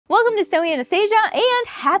Welcome to Sewing Anastasia and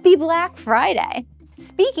happy Black Friday.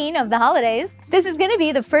 Speaking of the holidays, this is going to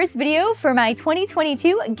be the first video for my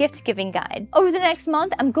 2022 gift giving guide. Over the next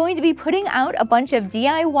month, I'm going to be putting out a bunch of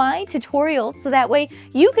DIY tutorials so that way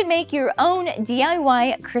you can make your own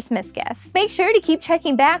DIY Christmas gifts. Make sure to keep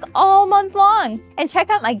checking back all month long and check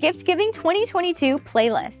out my gift giving 2022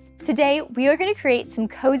 playlist. Today, we are going to create some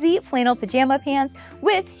cozy flannel pajama pants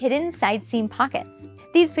with hidden side seam pockets.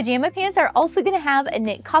 These pajama pants are also going to have a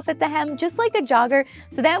knit cuff at the hem, just like a jogger,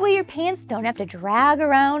 so that way your pants don't have to drag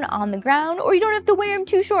around on the ground, or you don't have to wear them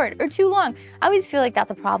too short or too long. I always feel like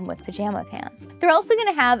that's a problem with pajama pants. They're also going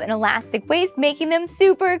to have an elastic waist, making them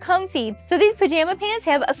super comfy. So these pajama pants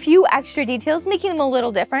have a few extra details, making them a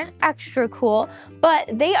little different, extra cool, but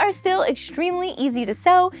they are still extremely easy to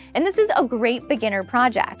sew, and this is a great beginner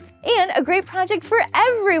project. And a great project for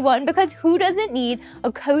everyone, because who doesn't need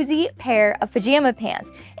a cozy pair of pajama pants?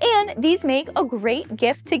 And these make a great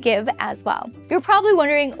gift to give as well. You're probably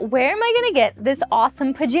wondering, where am I going to get this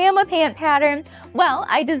awesome pajama pant pattern? Well,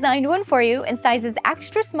 I designed one for you in sizes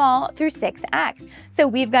extra small through 6X. So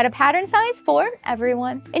we've got a pattern size for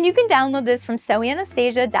everyone. And you can download this from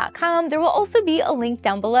sewinganastasia.com. There will also be a link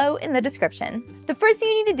down below in the description. The first thing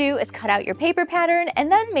you need to do is cut out your paper pattern,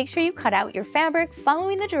 and then make sure you cut out your fabric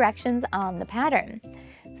following the directions on the pattern.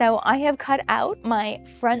 So I have cut out my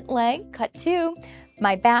front leg, cut 2,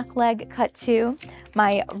 my back leg, cut 2,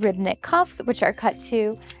 my rib knit cuffs, which are cut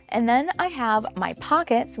 2, and then I have my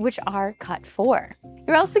pockets, which are cut 4.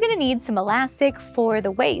 You're also going to need some elastic for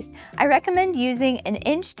the waist. I recommend using 1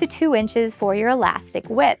 inch to 2 inches for your elastic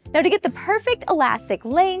width. Now, to get the perfect elastic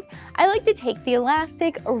length, I like to take the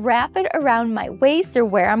elastic, wrap it around my waist or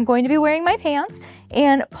where I'm going to be wearing my pants,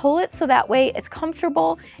 and pull it so that way it's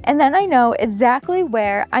comfortable, and then I know exactly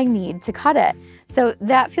where I need to cut it. So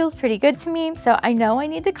that feels pretty good to me, so I know I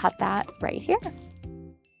need to cut that right here.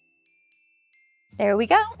 There we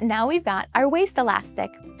go. Now we've got our waist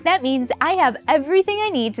elastic. That means I have everything I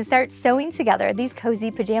need to start sewing together these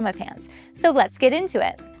cozy pajama pants. So let's get into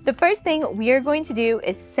it. The first thing we are going to do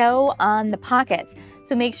is sew on the pockets.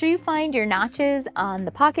 So make sure you find your notches on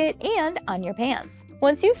the pocket and on your pants.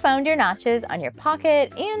 Once you've found your notches on your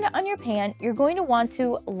pocket and on your pant, you're going to want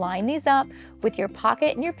to line these up with your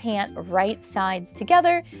pocket and your pant right sides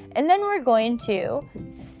together, and then we're going to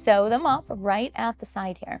sew them up right at the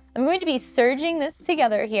side here. I'm going to be serging this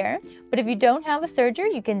together here, but if you don't have a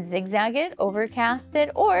serger, you can zigzag it, overcast it,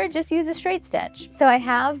 or just use a straight stitch. So I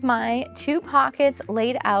have my 2 pockets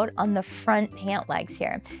laid out on the front pant legs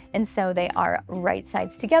here, and so they are right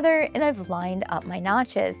sides together, and I've lined up my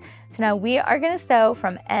notches. So now we are going to sew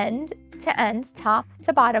from end to end, top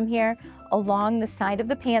to bottom here, along the side of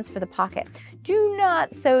the pants for the pocket. Do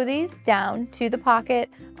not sew these down to the pocket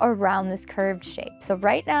or around this curved shape. So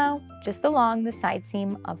right now, just along the side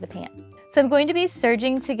seam of the pant. So I'm going to be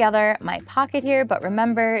serging together my pocket here, but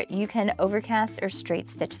remember, you can overcast or straight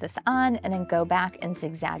stitch this on and then go back and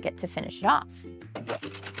zigzag it to finish it off.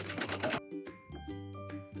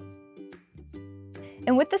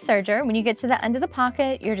 And with the serger, when you get to the end of the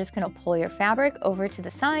pocket, you're just going to pull your fabric over to the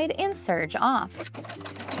side and serge off.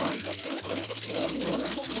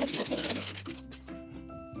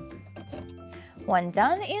 One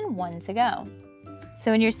done and one to go. So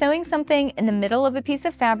when you're sewing something in the middle of a piece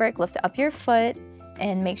of fabric, lift up your foot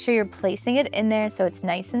and make sure you're placing it in there so it's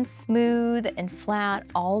nice and smooth and flat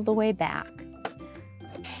all the way back.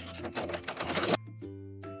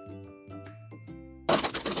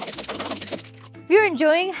 If you're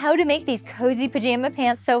enjoying how to make these cozy pajama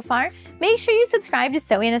pants so far, make sure you subscribe to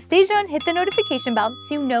Sewing Anastasia and hit the notification bell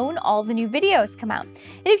so you know when all the new videos come out.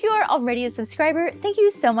 And if you are already a subscriber, thank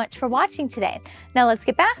you so much for watching today. Now let's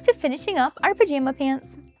get back to finishing up our pajama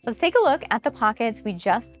pants. Let's take a look at the pockets we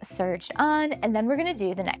just serged on, and then we're going to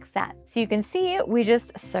do the next set. So you can see we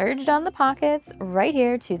just serged on the pockets right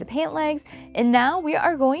here to the pant legs, and now we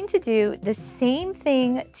are going to do the same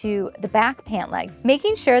thing to the back pant legs,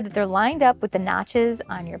 making sure that they're lined up with the notches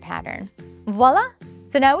on your pattern. Voila!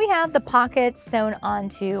 So now we have the pockets sewn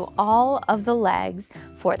onto all of the legs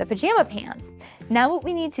for the pajama pants. Now what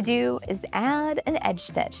we need to do is add an edge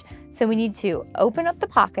stitch. So we need to open up the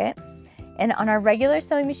pocket, and on our regular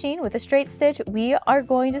sewing machine with a straight stitch, we are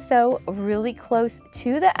going to sew really close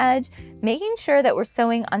to the edge, making sure that we're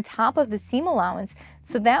sewing on top of the seam allowance,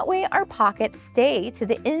 so that way our pockets stay to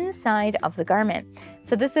the inside of the garment.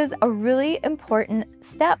 So this is a really important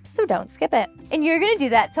step, so don't skip it. And you're going to do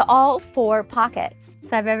that to all 4 pockets.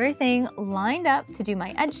 So I have everything lined up to do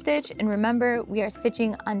my edge stitch, and remember, we are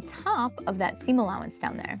stitching on top of that seam allowance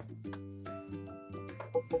down there.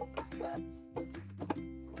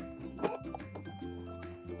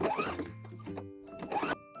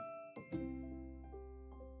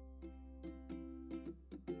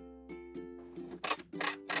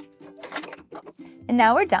 And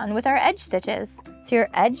now we're done with our edge stitches. So your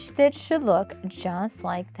edge stitch should look just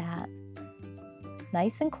like that.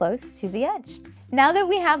 Nice and close to the edge. Now that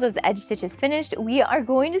we have those edge stitches finished, we are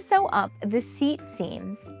going to sew up the seat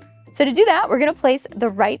seams. So to do that, we're going to place the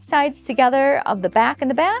right sides together of the back and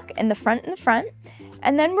the back and the front and the front.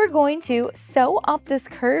 And then we're going to sew up this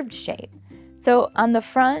curved shape. So on the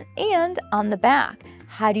front and on the back.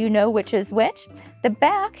 How do you know which is which? The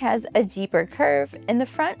back has a deeper curve and the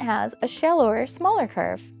front has a shallower, smaller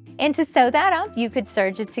curve. And to sew that up, you could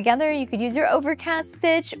serge it together, you could use your overcast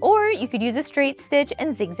stitch, or you could use a straight stitch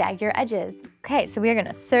and zigzag your edges. Okay, so we are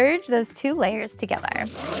gonna serge those two layers together.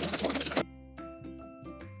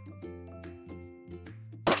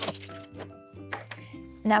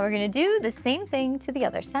 Now we're gonna do the same thing to the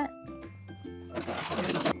other side.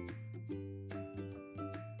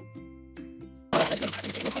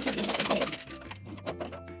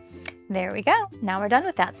 There we go. Now we're done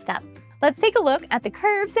with that step. Let's take a look at the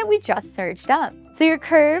curves that we just serged up. So your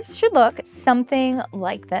curves should look something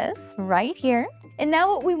like this right here. And now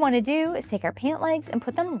what we want to do is take our pant legs and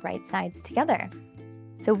put them right sides together.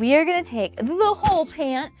 So we are going to take the whole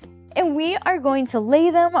pant and we are going to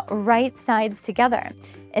lay them right sides together.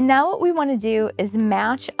 And now what we want to do is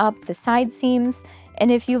match up the side seams.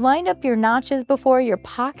 And if you lined up your notches before, your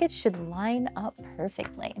pockets should line up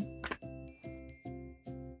perfectly.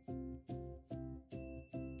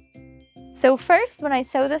 So first, when I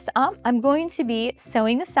sew this up, I'm going to be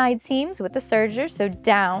sewing the side seams with the serger, so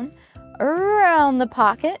down, around the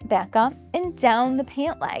pocket, back up, and down the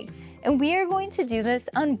pant leg. And we are going to do this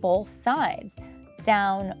on both sides,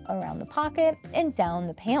 down around the pocket and down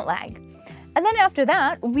the pant leg. And then after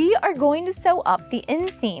that, we are going to sew up the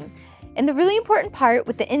inseam. And the really important part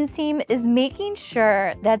with the inseam is making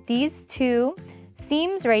sure that these two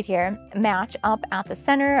seams right here match up at the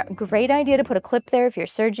center. Great idea to put a clip there if you're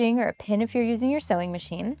serging or a pin if you're using your sewing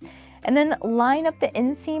machine. And then line up the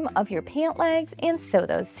inseam of your pant legs and sew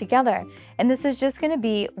those together. And this is just going to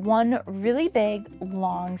be one really big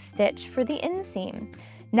long stitch for the inseam.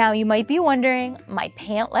 Now you might be wondering, my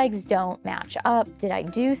pant legs don't match up. Did I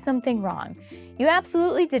do something wrong? You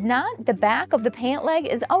absolutely did not. The back of the pant leg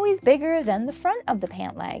is always bigger than the front of the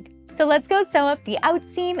pant leg. So let's go sew up the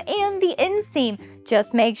outseam and the inseam.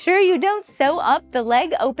 Just make sure you don't sew up the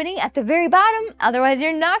leg opening at the very bottom, otherwise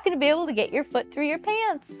you're not going to be able to get your foot through your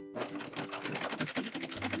pants.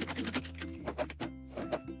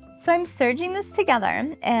 So I'm serging this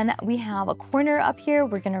together and we have a corner up here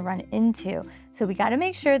we're going to run into. So we got to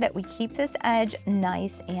make sure that we keep this edge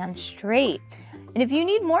nice and straight. And if you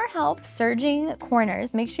need more help serging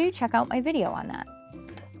corners, make sure you check out my video on that.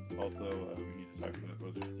 Also, we need to talk about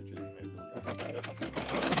other stitches.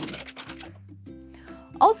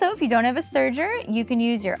 Also, if you don't have a serger, you can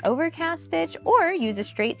use your overcast stitch or use a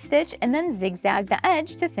straight stitch and then zigzag the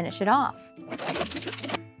edge to finish it off.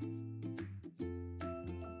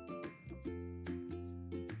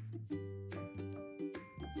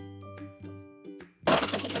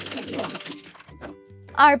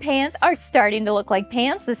 Our pants are starting to look like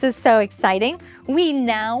pants. This is so exciting. We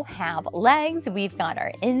now have legs. We've got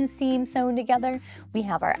our inseam sewn together. We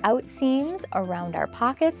have our out seams around our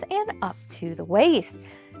pockets and up to the waist.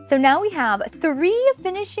 So now we have 3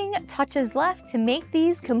 finishing touches left to make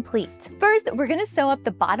these complete. First, we're gonna sew up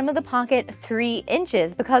the bottom of the pocket 3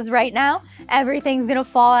 inches because right now, everything's gonna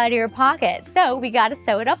fall out of your pocket. So we gotta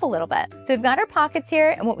sew it up a little bit. So we've got our pockets here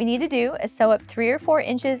and what we need to do is sew up 3 or 4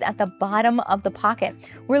 inches at the bottom of the pocket.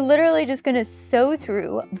 We're literally just gonna sew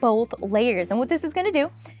through both layers. And what this is gonna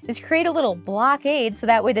do is create a little blockade so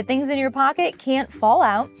that way the things in your pocket can't fall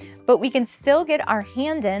out, but we can still get our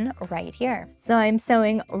hand in right here. So I'm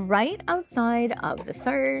sewing right outside of the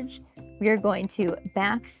serge. We are going to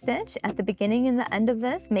back stitch at the beginning and the end of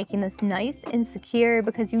this, making this nice and secure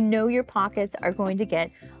because you know your pockets are going to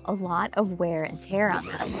get a lot of wear and tear on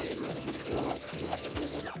them.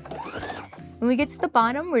 When we get to the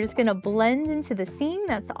bottom, we're just gonna blend into the seam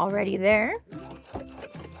that's already there.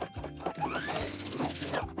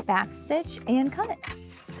 Back stitch and cut.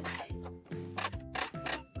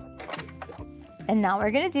 And now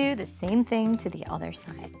we're gonna do the same thing to the other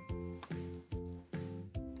side.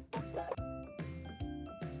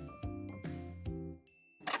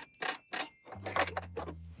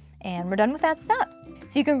 And we're done with that step.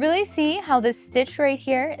 So you can really see how this stitch right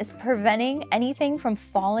here is preventing anything from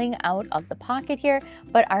falling out of the pocket here,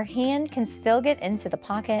 but our hand can still get into the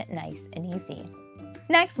pocket nice and easy.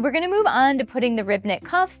 Next, we're gonna move on to putting the rib knit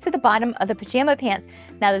cuffs to the bottom of the pajama pants.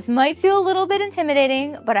 Now this might feel a little bit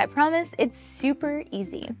intimidating, but I promise it's super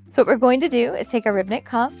easy. So what we're going to do is take our rib knit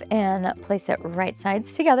cuff and place it right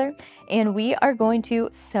sides together, and we are going to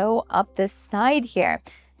sew up this side here.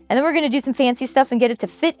 And then we're gonna do some fancy stuff and get it to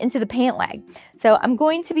fit into the pant leg. So I'm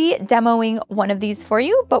going to be demoing one of these for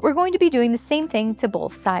you, but we're going to be doing the same thing to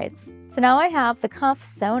both sides. So now I have the cuff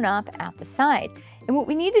sewn up at the side. And what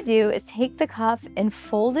we need to do is take the cuff and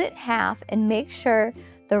fold it half and make sure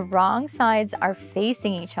the wrong sides are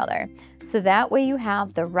facing each other. So that way you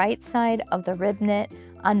have the right side of the rib knit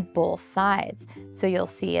on both sides. So you'll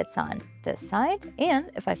see it's on this side,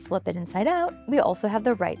 and if I flip it inside out, we also have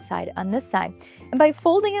the right side on this side. And by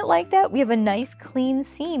folding it like that, we have a nice clean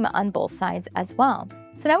seam on both sides as well.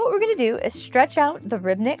 So now what we're gonna do is stretch out the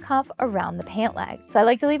rib knit cuff around the pant leg. So I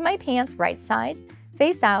like to leave my pants right side,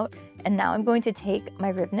 face out, and now I'm going to take my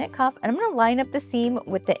rib knit cuff and I'm gonna line up the seam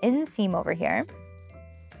with the inseam over here.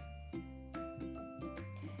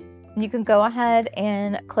 And you can go ahead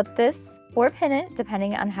and clip this or pin it,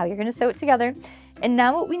 depending on how you're gonna sew it together. And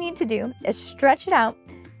now what we need to do is stretch it out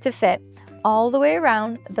to fit all the way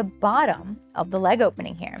around the bottom of the leg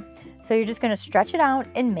opening here. So you're just gonna stretch it out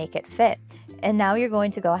and make it fit. And now you're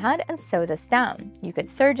going to go ahead and sew this down. You could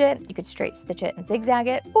serge it, you could straight stitch it and zigzag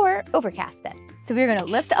it, or overcast it. So we're gonna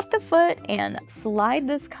lift up the foot and slide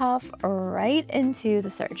this cuff right into the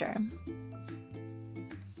serger.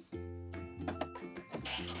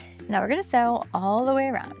 Now we're gonna sew all the way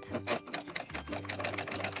around.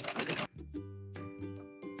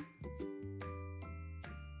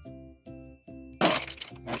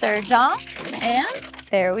 Serge off, and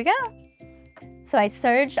there we go. So I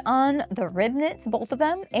serged on the rib knits, both of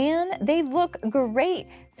them, and they look great.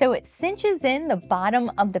 So it cinches in the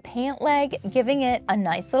bottom of the pant leg, giving it a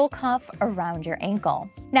nice little cuff around your ankle.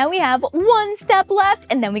 Now we have one step left,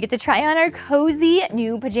 and then we get to try on our cozy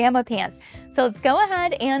new pajama pants. So let's go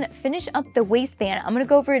ahead and finish up the waistband. I'm gonna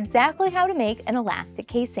go over exactly how to make an elastic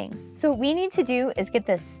casing. So what we need to do is get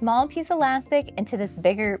this small piece of elastic into this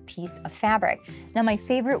bigger piece of fabric. Now my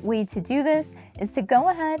favorite way to do this is to go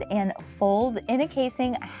ahead and fold in a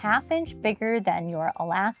casing a ½ inch bigger than your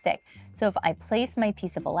elastic. So if I place my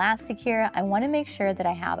piece of elastic here, I want to make sure that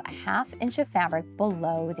I have a ½ inch of fabric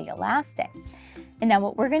below the elastic. And now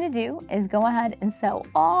what we're going to do is go ahead and sew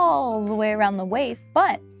all the way around the waist,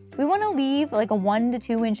 but we want to leave like a 1 to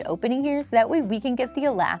 2 inch opening here so that way we can get the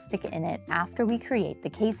elastic in it after we create the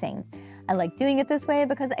casing. I like doing it this way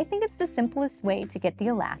because I think it's the simplest way to get the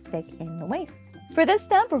elastic in the waist. For this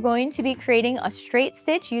step, we're going to be creating a straight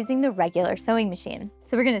stitch using the regular sewing machine.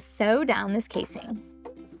 So we're going to sew down this casing.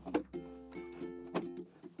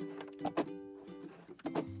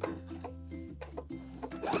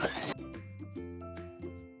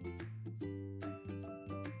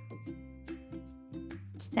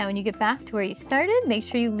 Now when you get back to where you started, make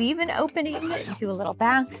sure you leave an opening, do a little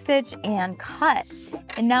back stitch and cut.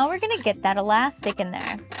 And now we're gonna get that elastic in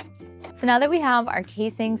there. So now that we have our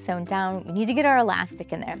casing sewn down, we need to get our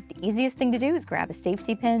elastic in there. The easiest thing to do is grab a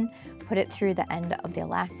safety pin, put it through the end of the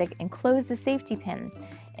elastic and close the safety pin.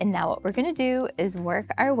 And now what we're gonna do is work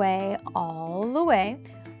our way all the way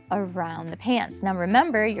around the pants. Now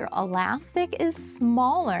remember, your elastic is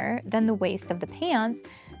smaller than the waist of the pants,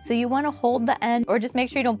 so you want to hold the end, or just make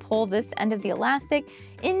sure you don't pull this end of the elastic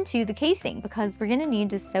into the casing because we're going to need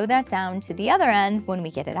to sew that down to the other end when we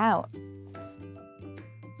get it out.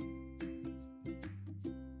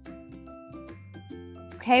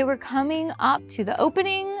 Okay, we're coming up to the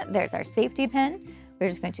opening. There's our safety pin. We're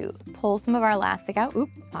just going to pull some of our elastic out. Oop,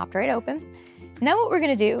 popped right open. Now what we're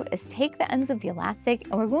going to do is take the ends of the elastic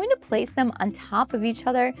and we're going to place them on top of each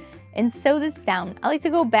other and sew this down. I like to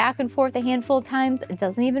go back and forth a handful of times. It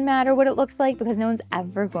doesn't even matter what it looks like because no one's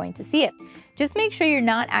ever going to see it. Just make sure you're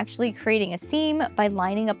not actually creating a seam by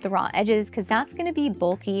lining up the raw edges because that's going to be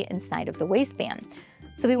bulky inside of the waistband.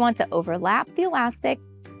 So we want to overlap the elastic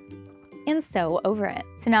and sew over it.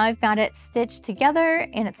 So now I've got it stitched together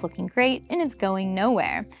and it's looking great and it's going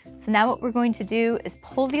nowhere. So now what we're going to do is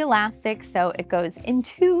pull the elastic so it goes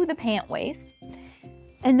into the pant waist.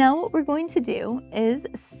 And now what we're going to do is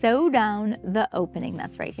sew down the opening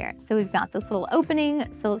that's right here. So we've got this little opening,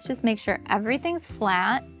 so let's just make sure everything's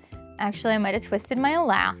flat. Actually, I might have twisted my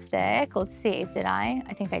elastic. Let's see, did I?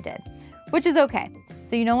 I think I did, which is okay.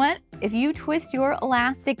 So you know what? If you twist your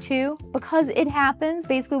elastic too, because it happens,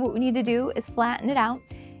 basically what we need to do is flatten it out.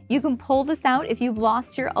 You can pull this out if you've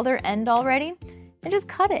lost your other end already and just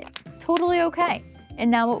cut it. Totally okay.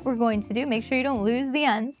 And now what we're going to do, make sure you don't lose the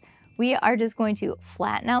ends. We are just going to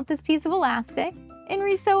flatten out this piece of elastic and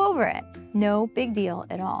re-sew over it. No big deal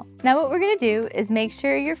at all. Now what we're gonna do is make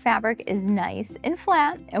sure your fabric is nice and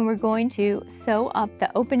flat, and we're going to sew up the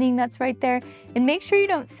opening that's right there, and make sure you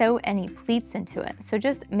don't sew any pleats into it. So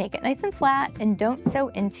just make it nice and flat and don't sew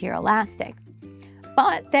into your elastic.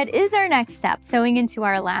 But that is our next step, sewing into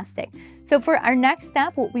our elastic. So for our next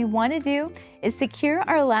step, what we want to do is secure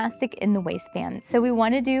our elastic in the waistband. So we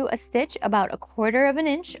want to do a stitch about 1/4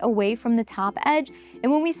 inch away from the top edge. And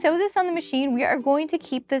when we sew this on the machine, we are going to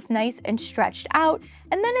keep this nice and stretched out,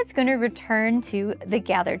 and then it's going to return to the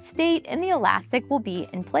gathered state and the elastic will be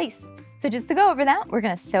in place. So just to go over that, we're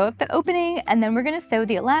going to sew up the opening, and then we're going to sew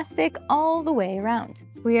the elastic all the way around.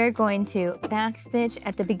 We are going to back stitch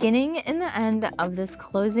at the beginning and the end of this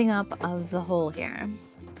closing up of the hole here.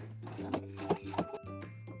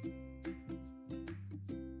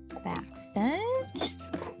 Back stitch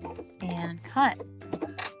and cut.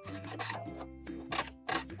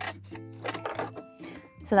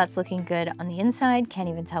 So that's looking good on the inside. Can't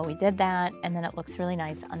even tell we did that. And then it looks really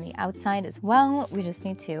nice on the outside as well. We just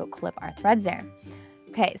need to clip our threads there.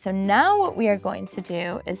 Okay, so now what we are going to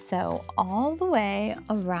do is sew all the way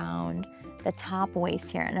around the top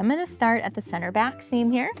waist here. And I'm gonna start at the center back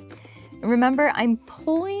seam here. Remember, I'm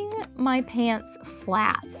pulling my pants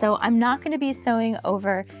flat, so I'm not gonna be sewing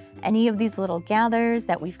over any of these little gathers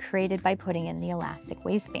that we've created by putting in the elastic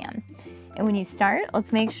waistband. And when you start,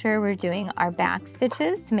 let's make sure we're doing our back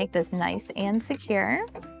stitches to make this nice and secure.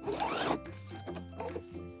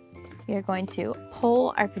 We are going to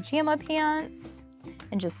pull our pajama pants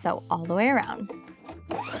and just sew all the way around.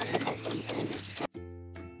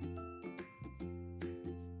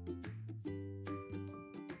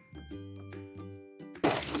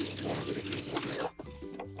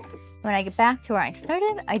 When I get back to where I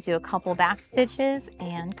started, I do a couple back stitches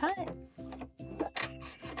and cut.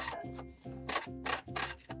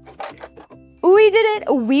 We did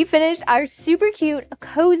it! We finished our super cute,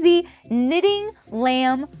 cozy, knitting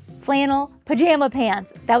lamb flannel pajama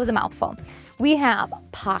pants. That was a mouthful. We have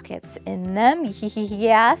pockets in them,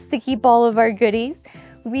 yes, to keep all of our goodies.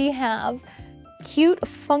 We have cute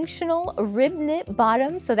functional rib knit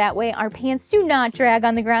bottoms, so that way our pants do not drag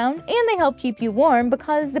on the ground, and they help keep you warm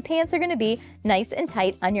because the pants are going to be nice and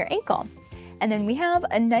tight on your ankle. And then we have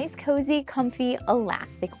a nice cozy comfy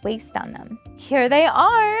elastic waist on them. Here they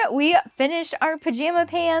are. We finished our pajama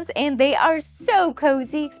pants and they are so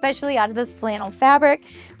cozy, especially out of this flannel fabric.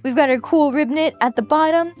 We've got our cool rib knit at the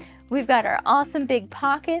bottom. We've got our awesome big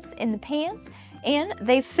pockets in the pants, and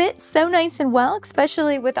they fit so nice and well,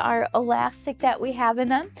 especially with our elastic that we have in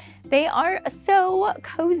them. They are so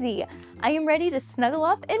cozy. I am ready to snuggle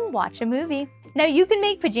up and watch a movie. Now you can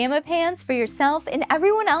make pajama pants for yourself and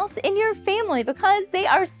everyone else in your family because they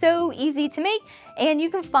are so easy to make, and you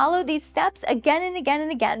can follow these steps again and again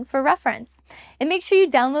and again for reference. And make sure you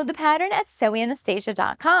download the pattern at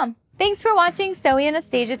sewinganastasia.com. Thanks for watching Sewing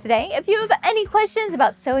Anastasia today. If you have any questions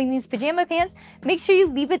about sewing these pajama pants, make sure you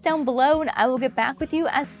leave it down below and I will get back with you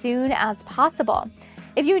as soon as possible.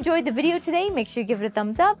 If you enjoyed the video today, make sure you give it a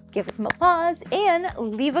thumbs up, give it some applause, and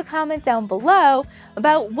leave a comment down below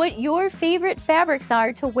about what your favorite fabrics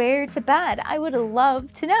are to wear to bed. I would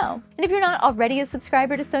love to know. And if you're not already a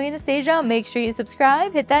subscriber to Sewing Anastasia, make sure you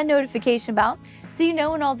subscribe, hit that notification bell so you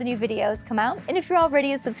know when all the new videos come out. And if you're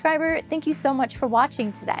already a subscriber, thank you so much for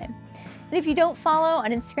watching today. And if you don't follow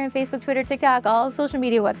on Instagram, Facebook, Twitter, TikTok, all social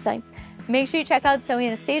media websites, make sure you check out Sewing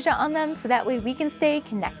Anastasia on them so that way we can stay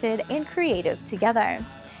connected and creative together.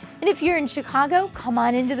 And if you're in Chicago, come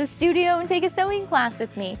on into the studio and take a sewing class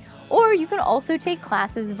with me. Or you can also take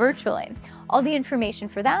classes virtually. All the information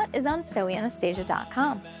for that is on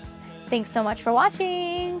sewinganastasia.com. Thanks so much for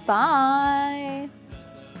watching. Bye.